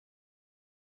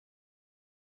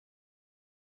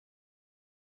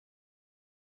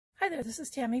Hi there, this is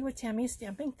Tammy with Tammy's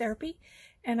Stamping Therapy,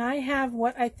 and I have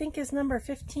what I think is number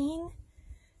 15,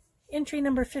 entry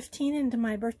number 15 into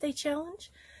my birthday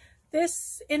challenge.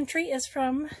 This entry is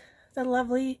from the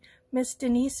lovely Miss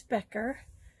Denise Becker,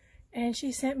 and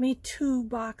she sent me 2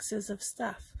 boxes of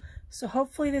stuff. So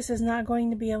hopefully this is not going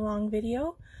to be a long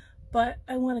video, but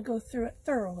I want to go through it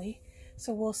thoroughly,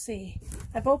 so we'll see.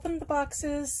 I've opened the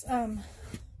boxes,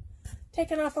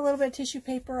 taken off a little bit of tissue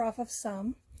paper off of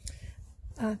some.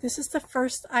 This is the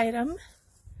first item,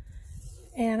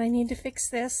 and I need to fix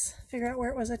this, figure out where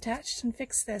it was attached and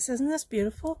fix this. Isn't this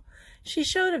beautiful? She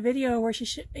showed a video where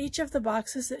each of the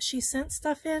boxes that she sent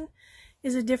stuff in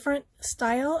is a different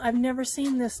style. I've never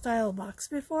seen this style box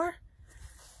before,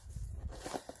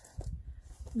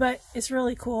 but it's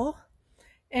really cool.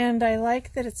 And I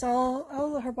like that it's all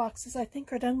of her boxes I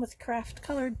think are done with craft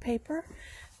colored paper.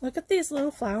 Look at these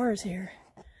little flowers here.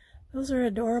 Those are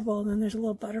adorable. And then there's a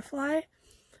little butterfly.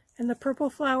 And the purple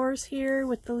flowers here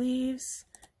with the leaves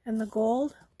and the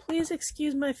gold. Please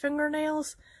excuse my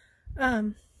fingernails.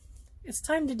 It's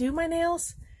time to do my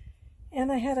nails.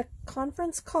 And I had a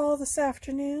conference call this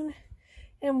afternoon.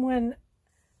 And when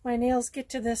my nails get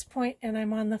to this point and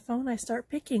I'm on the phone, I start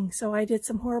picking. So I did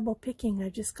some horrible picking. I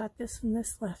just got this and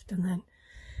this left. And then,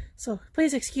 so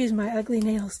please excuse my ugly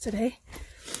nails today.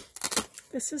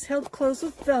 This is held closed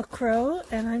with Velcro,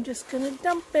 and I'm just going to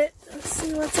dump it. Let's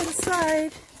see what's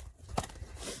inside.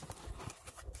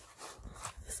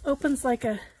 This opens like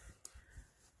a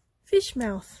fish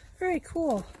mouth. Very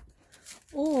cool.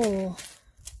 Oh,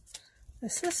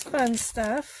 this is fun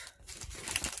stuff.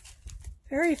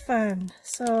 Very fun.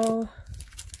 So,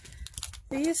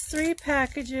 these 3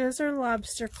 packages are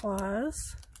lobster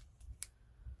claws.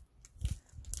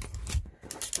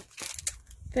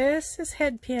 This is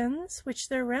head pins, which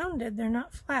they're rounded. They're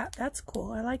not flat. That's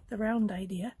cool. I like the round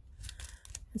idea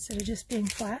instead of just being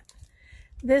flat.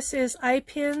 This is eye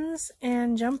pins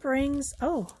and jump rings.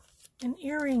 Oh, and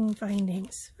earring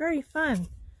findings. Very fun.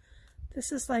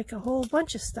 This is like a whole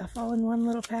bunch of stuff all in one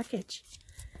little package.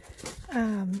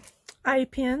 Eye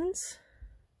pins.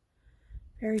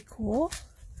 Very cool.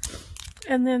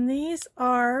 And then these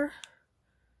are,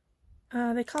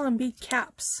 they call them bead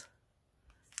caps.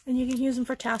 And you can use them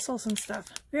for tassels and stuff.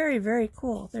 Very, very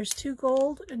cool. There's 2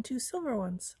 gold and 2 silver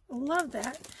ones. I love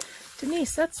that.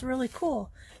 Denise, that's really cool.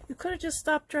 You could have just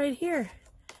stopped right here.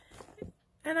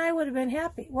 And I would have been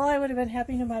happy. Well, I would have been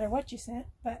happy no matter what you sent.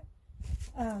 But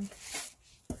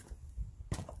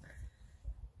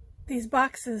these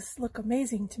boxes look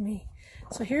amazing to me.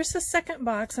 So here's the second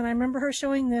box. And I remember her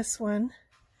showing this one.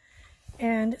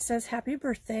 And it says, Happy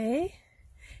Birthday.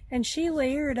 And she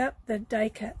layered up the die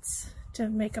cuts to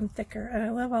make them thicker. And I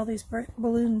love all these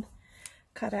balloon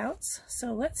cutouts.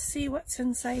 So let's see what's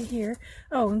inside here.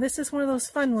 Oh, and this is one of those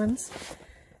fun ones.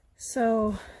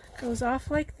 So it goes off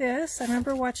like this. I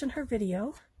remember watching her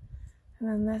video.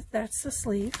 And then that's the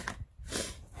sleeve.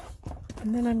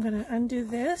 And then I'm going to undo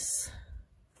this.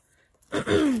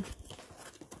 And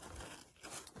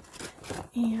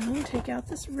take out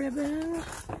this ribbon.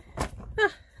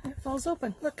 Ah, it falls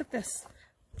open. Look at this.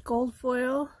 Gold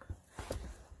foil.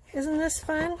 Isn't this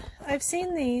fun? I've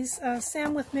seen these.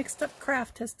 Sam with Mixed Up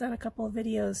Craft has done a couple of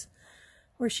videos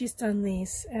where she's done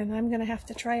these, and I'm going to have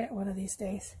to try it one of these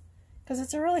days because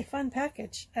it's a really fun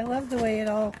package. I love the way it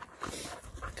all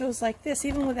goes like this.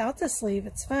 Even without the sleeve,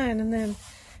 it's fun. And then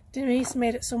Denise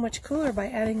made it so much cooler by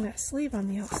adding that sleeve on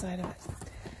the outside of it.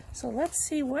 So let's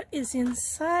see what is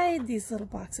inside these little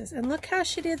boxes. And look how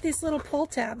she did these little pull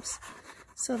tabs.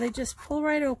 So they just pull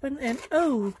right open, and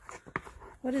oh,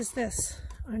 what is this?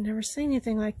 I've never seen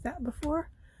anything like that before.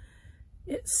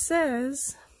 It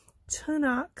says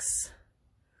Tunox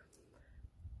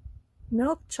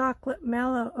Milk Chocolate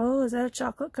Mallow. Oh, is that a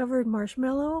chocolate covered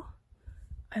marshmallow?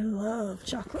 I love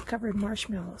chocolate covered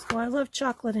marshmallows. Well, I love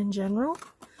chocolate in general,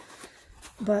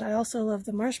 but I also love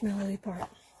the marshmallowy part.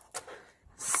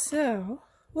 So,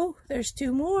 oh, there's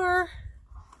 2 more.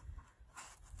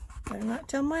 Better not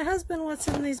tell my husband what's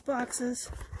in these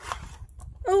boxes.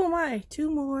 Oh my, 2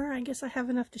 more. I guess I have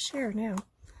enough to share now.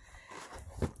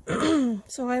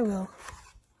 So I will.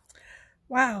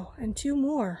 Wow, and 2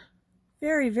 more.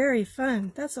 Very, very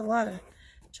fun. That's a lot of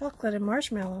chocolate and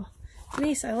marshmallow.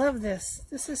 Denise, I love this.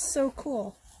 This is so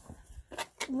cool.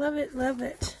 Love it, love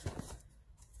it.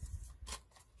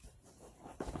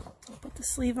 I'll put the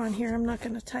sleeve on here. I'm not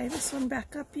going to tie this one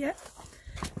back up yet.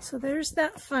 So there's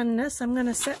that funness. I'm going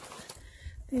to set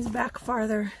these back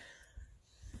farther.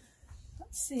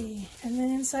 Let's see, and then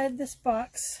inside this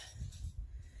box,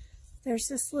 there's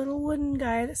this little wooden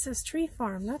guy that says Tree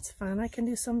Farm. That's fun. I can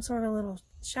do some sort of little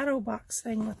shadow box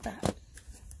thing with that.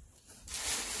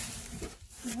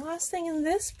 The last thing in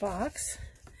this box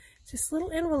is this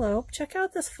little envelope. Check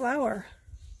out this flower.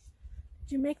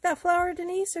 Did you make that flower,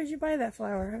 Denise, or did you buy that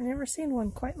flower? I've never seen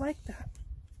one quite like that.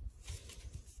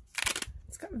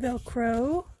 It's got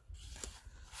Velcro.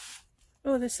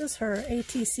 Oh, this is her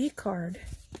ATC card.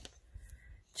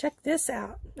 Check this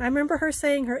out. I remember her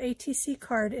saying her ATC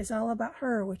card is all about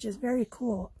her, which is very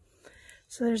cool.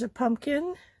 So there's a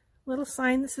pumpkin, little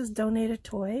sign that says donate a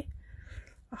toy,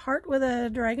 a heart with a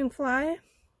dragonfly,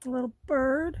 a little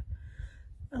bird,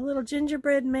 a little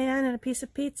gingerbread man, and a piece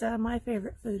of pizza. My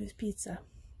favorite food is pizza.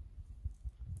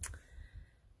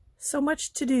 So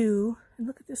much to do. And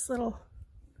look at this little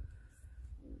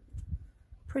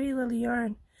pretty little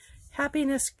yarn.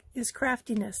 Happiness is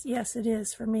craftiness. Yes, it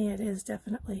is. For me, it is,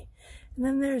 definitely. And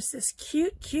then there's this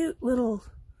cute, cute little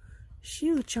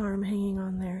shoe charm hanging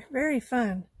on there. Very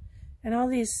fun. And all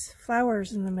these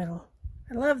flowers in the middle.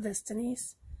 I love this,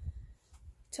 Denise.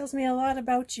 Tells me a lot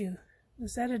about you.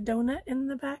 Is that a donut in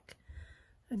the back?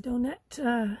 A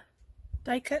donut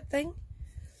die cut thing?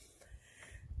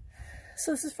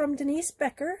 So this is from Denise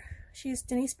Becker. She's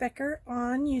Denise Becker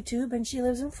on YouTube, and she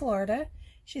lives in Florida.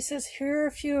 She says, here are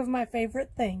a few of my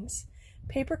favorite things.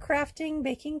 Paper crafting,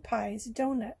 baking pies,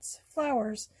 donuts,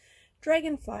 flowers,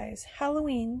 dragonflies,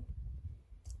 Halloween,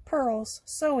 pearls,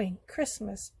 sewing,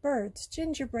 Christmas, birds,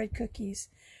 gingerbread cookies,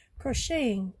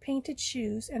 crocheting, painted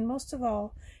shoes, and most of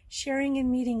all, sharing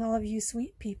and meeting all of you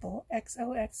sweet people.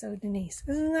 XOXO Denise.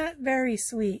 Isn't that very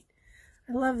sweet?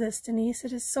 I love this, Denise.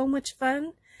 It is so much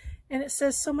fun, and it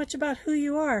says so much about who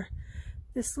you are.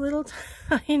 This little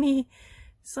tiny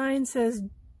sign says,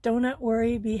 "Do not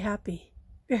worry, be happy."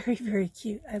 Very, very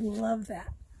cute. I love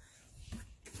that.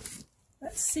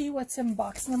 Let's see what's in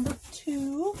box number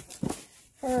 2.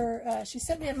 She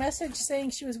sent me a message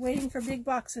saying she was waiting for big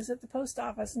boxes at the post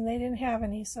office, and they didn't have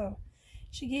any, so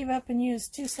she gave up and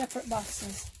used 2 separate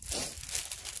boxes.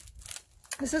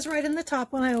 This is right in the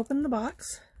top when I opened the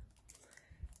box.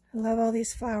 I love all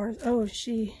these flowers. Oh,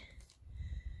 she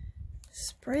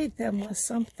sprayed them with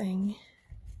something,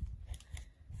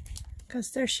 because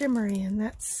they're shimmery, and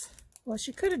that's, well,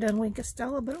 she could have done Wink of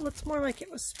Stella, but it looks more like it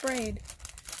was sprayed.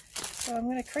 So I'm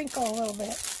going to crinkle a little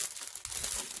bit.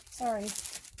 Sorry.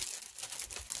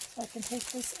 So I can take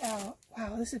this out.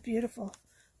 Wow, this is beautiful.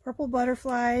 Purple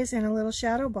butterflies in a little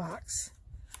shadow box.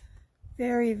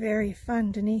 Very, very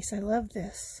fun, Denise. I love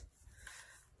this.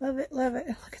 Love it, love it.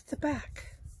 And look at the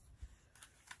back.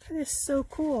 That is so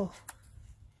cool.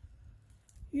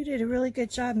 You did a really good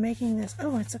job making this.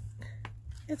 Oh,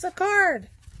 it's a card.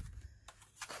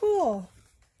 Cool.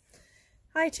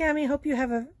 Hi, Tammy. Hope you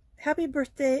have a happy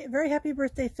birthday, very happy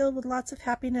birthday filled with lots of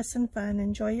happiness and fun.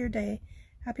 Enjoy your day.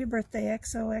 Happy birthday,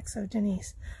 XOXO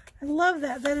Denise. I love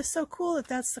that. That is so cool that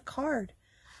that's the card.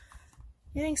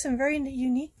 Getting some very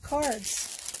unique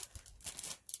cards.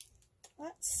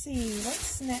 Let's see.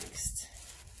 What's next?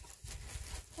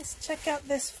 Let's check out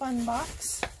this fun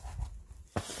box.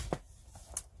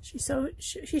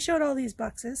 She showed all these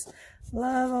boxes.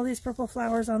 Love all these purple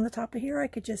flowers on the top of here. I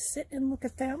could just sit and look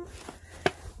at them.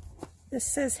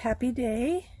 This says Happy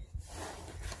Day.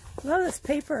 Love this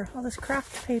paper, all this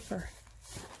craft paper.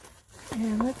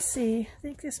 And let's see, I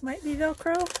think this might be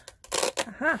Velcro.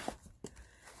 Aha,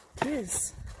 it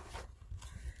is.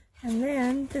 And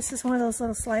then this is one of those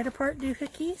little slide apart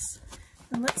doohickeys.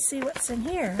 And let's see what's in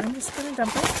here. I'm just going to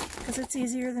dump it because it's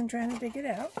easier than trying to dig it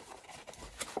out.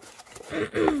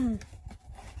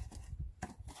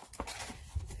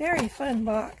 Very fun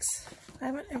box. I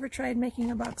haven't ever tried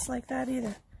making a box like that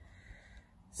either.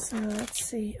 So let's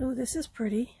see. Oh, this is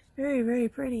pretty. Very, very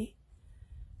pretty.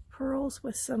 Pearls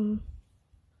with some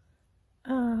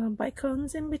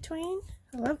bicones in between.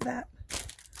 I love that.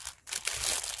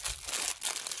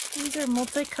 These are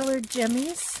multicolored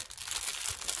jemmies.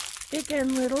 Big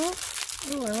and little.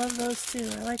 Oh, I love those too.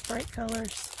 I like bright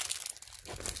colors.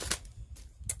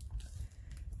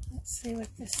 Let's see what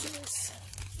this is.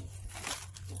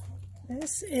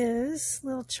 This is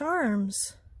little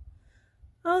charms.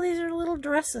 Oh, these are little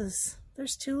dresses.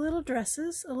 There's 2 little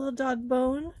dresses, a little dog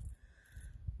bone,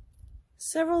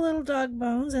 several little dog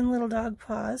bones, and little dog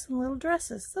paws, and little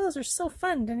dresses. Those are so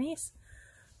fun, Denise.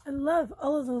 I love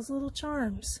all of those little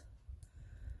charms.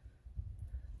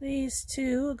 These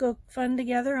 2 will go fun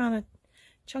together on a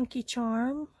chunky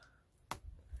charm.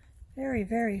 Very,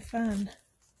 very fun.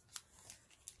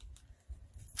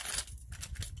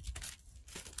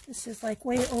 This is like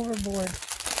way overboard.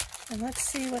 And let's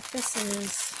see what this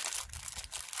is.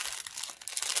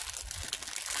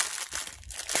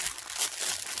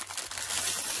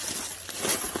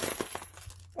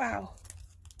 Wow.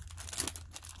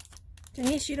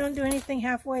 Denise, you don't do anything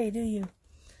halfway, do you?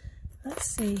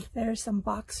 Let's see, there's some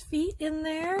box feet in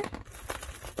there.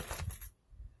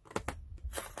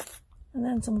 And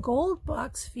then some gold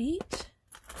box feet.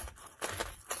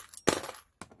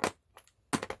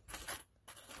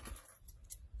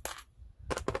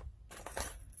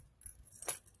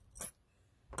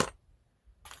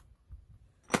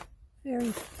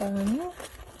 Very fun.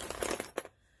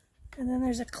 And then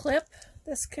there's a clip.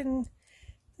 This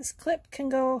clip can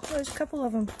go, there's a couple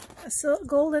of them, a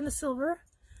gold and a silver.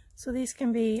 So these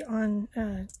can be on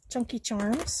chunky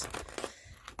charms.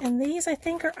 And these, I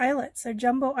think, are eyelets. They're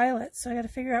jumbo eyelets. So I got to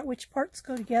figure out which parts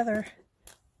go together.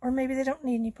 Or maybe they don't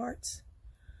need any parts.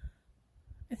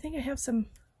 I think I have some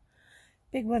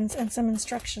big ones and some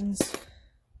instructions.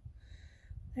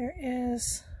 There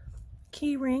is a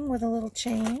key ring with a little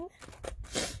chain.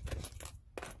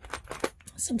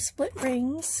 Some split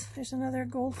rings. There's another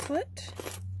gold foot.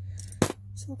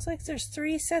 So it looks like there's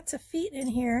 3 sets of feet in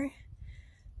here.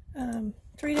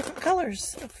 3 different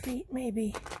colors of feet,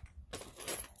 maybe.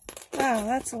 Wow,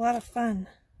 that's a lot of fun.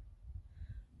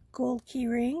 Gold key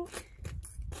ring.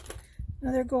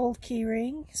 Another gold key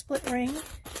ring. Split ring.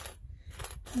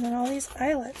 And then all these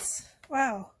eyelets.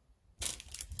 Wow.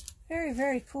 Very,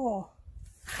 very cool.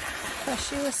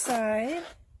 Push you aside.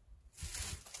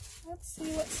 Let's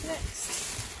see what's next.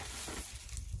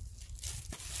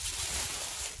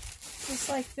 Just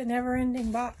like the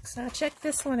never-ending box. Now check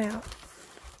this one out.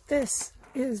 This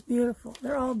is beautiful.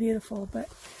 They're all beautiful, but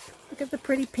look at the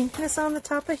pretty pinkness on the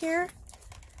top of here.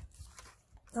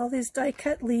 All these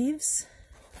die-cut leaves.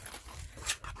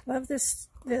 Love this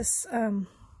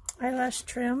eyelash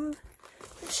trim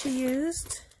that she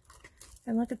used.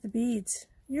 And look at the beads.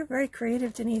 You're very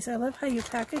creative, Denise. I love how you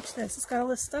package this. It's got all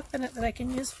this stuff in it that I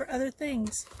can use for other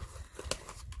things.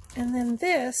 And then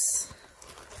this,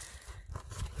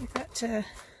 you got to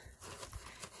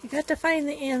find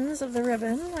the ends of the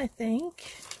ribbon, I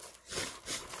think.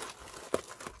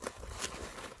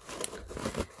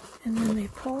 And then they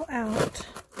pull out.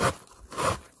 I'll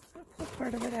pull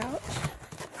part of it out.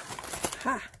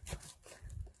 Ha!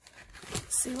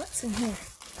 Let's see what's in here.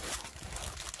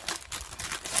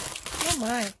 Oh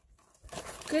my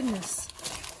goodness.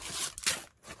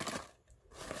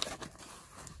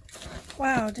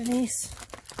 Wow, Denise.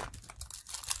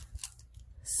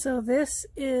 So this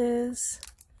is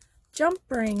jump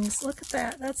rings. Look at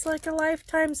that. That's like a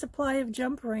lifetime supply of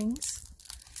jump rings.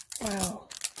 Wow.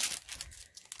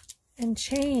 And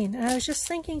chain. I was just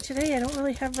thinking today I don't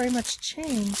really have very much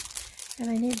chain and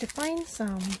I need to find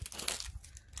some.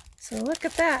 So look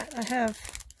at that. I have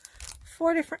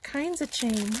 4 different kinds of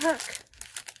chain. Look.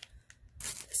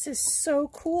 This is so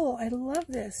cool. I love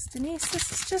this. Denise,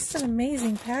 this is just an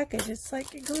amazing package. It's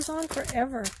like it goes on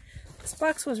forever. This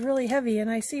box was really heavy and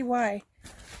I see why.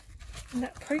 And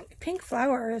that pink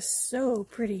flower is so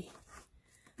pretty.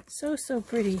 So, so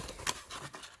pretty.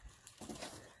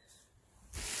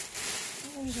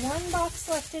 There's 1 box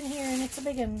left in here and it's a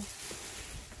big one.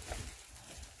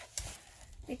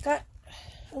 It got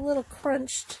a little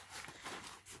crunched.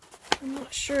 I'm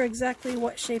not sure exactly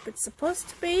what shape it's supposed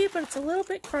to be, but it's a little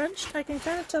bit crunched. I can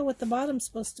kind of tell what the bottom's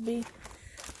supposed to be.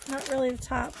 Not really the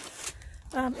top.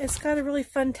 It's got a really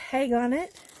fun tag on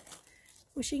it.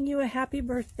 Wishing you a happy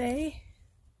birthday.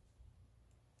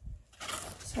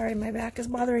 Sorry, my back is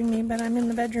bothering me, but I'm in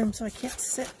the bedroom, so I can't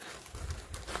sit.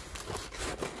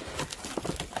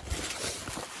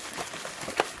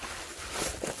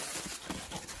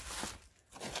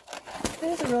 It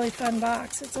is a really fun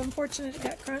box. It's unfortunate it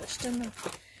got crunched in the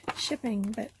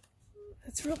shipping, but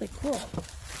it's really cool.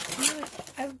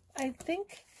 I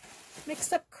think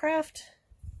Mixed Up Craft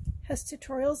has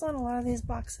tutorials on a lot of these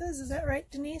boxes. Is that right,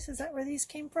 Denise? Is that where these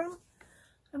came from?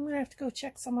 I'm going to have to go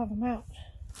check some of them out.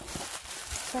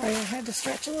 Sorry, I had to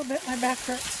stretch a little bit. My back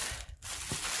hurts.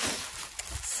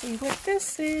 Let's see what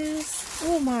this is.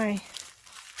 Oh my.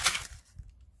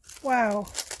 Wow.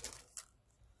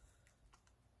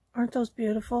 Aren't those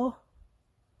beautiful?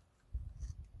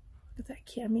 Look at that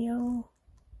cameo.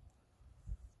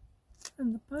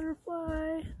 And the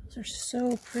butterfly. Those are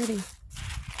so pretty.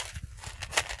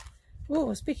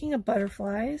 Oh, speaking of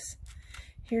butterflies,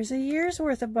 here's a year's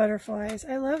worth of butterflies.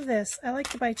 I love this. I like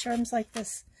to buy charms like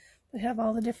this that have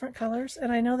all the different colors. And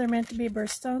I know they're meant to be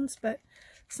birthstones, but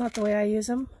it's not the way I use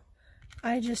them.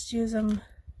 I just use them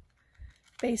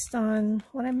based on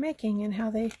what I'm making and how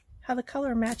the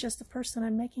color matches the person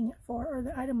I'm making it for or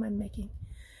the item I'm making.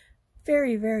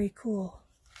 Very, very cool.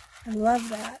 I love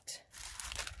that.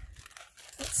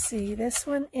 Let's see. This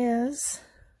one is...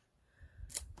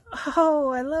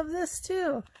 Oh, I love this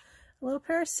too. A little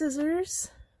pair of scissors.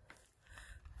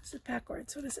 This is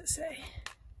backwards. What does it say?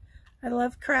 I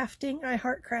love crafting. I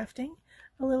heart crafting.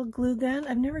 A little glue gun.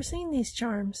 I've never seen these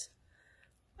charms.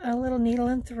 A little needle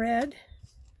and thread.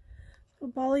 A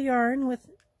ball of yarn with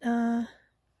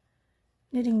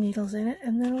knitting needles in it.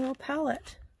 And then a little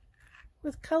palette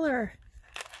with color.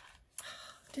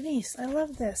 Denise, I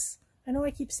love this. I know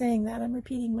I keep saying that. I'm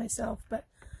repeating myself. But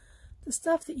the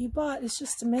stuff that you bought is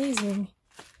just amazing.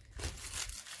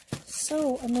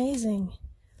 So amazing.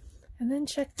 And then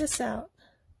check this out.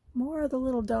 More of the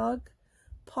little dog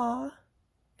paw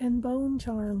and bone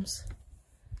charms.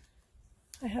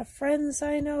 I have friends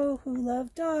I know who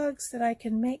love dogs that I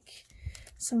can make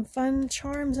some fun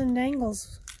charms and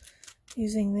dangles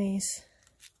using these.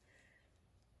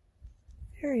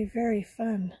 Very, very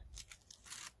fun.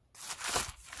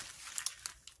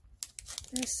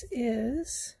 This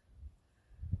is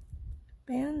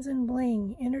Bands and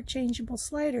Bling interchangeable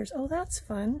sliders. Oh, that's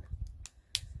fun.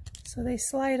 So they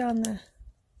slide on the...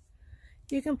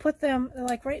 You can put them,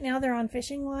 like right now they're on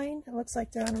fishing line. It looks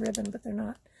like they're on a ribbon, but they're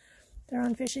not. They're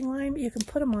on fishing line, but you can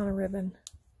put them on a ribbon.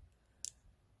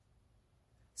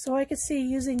 So I could see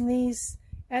using these,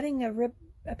 adding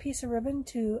a piece of ribbon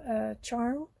to a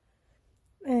charm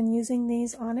and using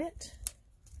these on it,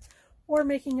 or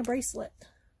making a bracelet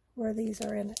where these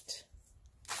are in it.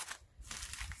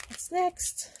 What's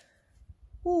next?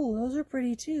 Ooh, those are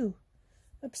pretty too.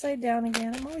 Upside down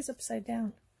again. I'm always upside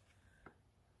down.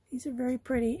 These are very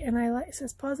pretty, and I like, it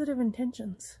says Positive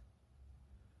Intentions.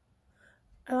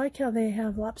 I like how they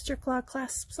have lobster claw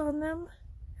clasps on them,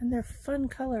 and they're fun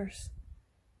colors.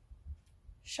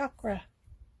 Chakra.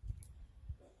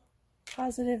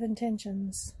 Positive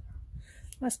Intentions.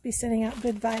 Must be sending out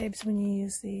good vibes when you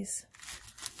use these.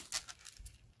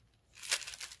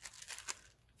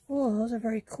 Oh, those are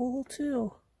very cool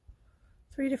too.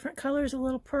 3 different colors of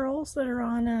little pearls that are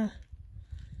on a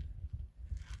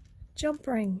jump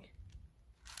ring.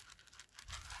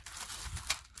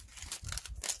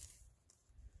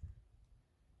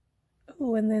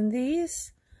 Oh, and then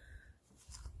these.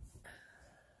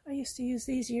 I used to use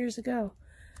these years ago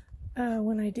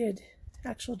when I did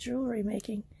actual jewelry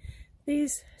making.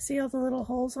 These, see all the little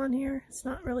holes on here? It's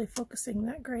not really focusing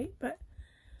that great, but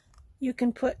you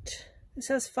can put, this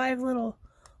has 5 little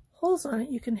holes on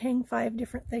it. You can hang 5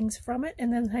 different things from it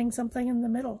and then hang something in the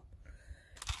middle.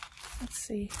 Let's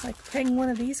see, like hang one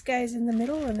of these guys in the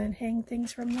middle and then hang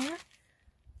things from there.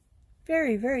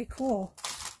 Very, very cool.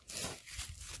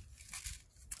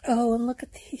 Oh, and look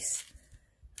at these.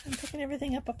 I'm picking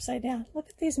everything up upside down. Look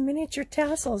at these miniature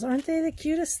tassels. Aren't they the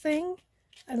cutest thing?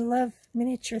 I love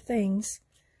miniature things.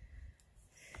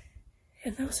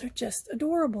 And those are just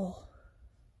adorable.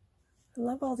 I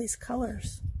love all these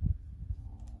colors.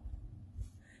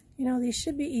 You know, these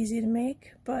should be easy to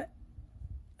make, but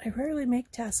I rarely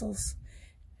make tassels.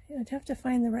 I'd have to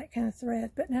find the right kind of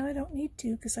thread, but now I don't need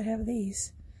to because I have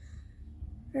these.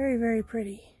 Very, very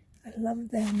pretty. I love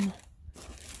them.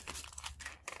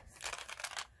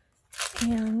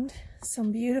 And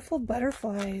some beautiful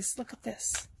butterflies. Look at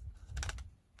this.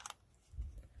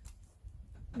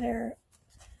 They're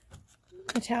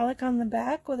metallic on the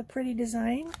back with a pretty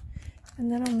design.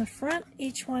 And then on the front,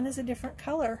 each one is a different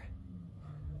color.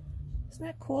 Isn't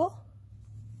that cool?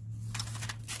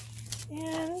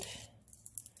 And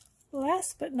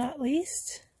last but not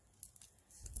least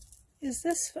is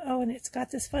this. Oh, and it's got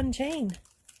this fun chain.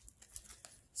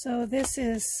 So this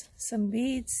is some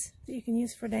beads that you can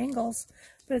use for dangles,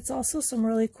 but it's also some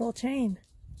really cool chain.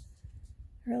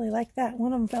 I really like that.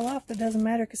 One of them fell off, but it doesn't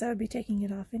matter because I would be taking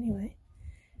it off anyway.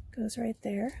 Goes right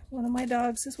there. One of my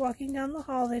dogs is walking down the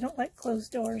hall. They don't like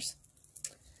closed doors.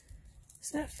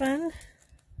 Isn't that fun?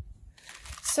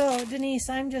 So, Denise,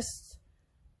 I'm just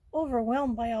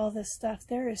overwhelmed by all this stuff.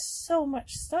 There is so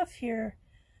much stuff here.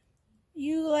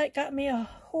 You like got me a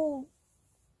whole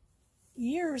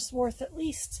year's worth at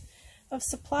least of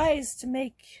supplies to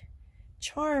make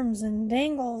charms and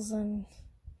dangles and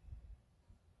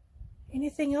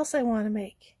anything else I want to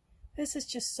make. This is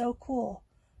just so cool,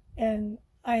 and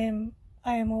I am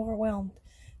overwhelmed.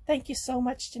 Thank you so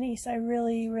much, Denise. I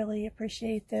really, really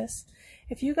appreciate this.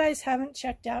 If you guys haven't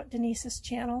checked out Denise's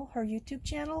channel, her YouTube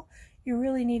channel, you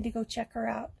really need to go check her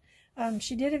out.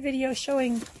 She did a video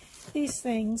showing these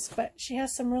things, but she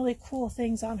has some really cool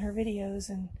things on her videos,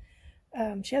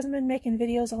 and she hasn't been making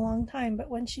videos a long time, but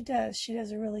when she does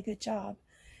a really good job.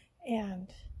 And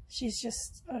she's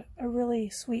just a really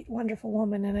sweet, wonderful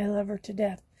woman, and I love her to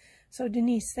death. So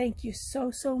Denise, thank you so,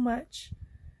 so much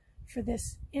for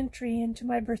this entry into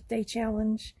my birthday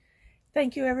challenge.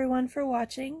 Thank you everyone for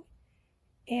watching,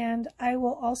 and I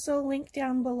will also link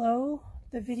down below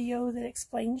the video that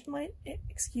explains my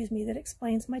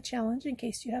challenge in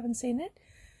case you haven't seen it.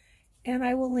 and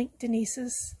I will link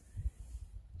Denise's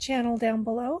channel down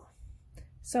below.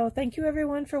 So thank you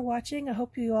everyone for watching. I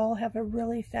hope you all have a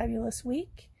really fabulous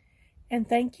week. And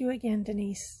thank you again,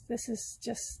 Denise. This is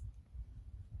just,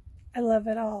 I love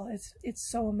it all. It's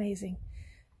so amazing.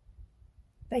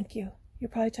 Thank you. You're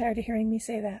probably tired of hearing me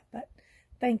say that, but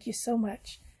thank you so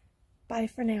much. Bye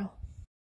for now.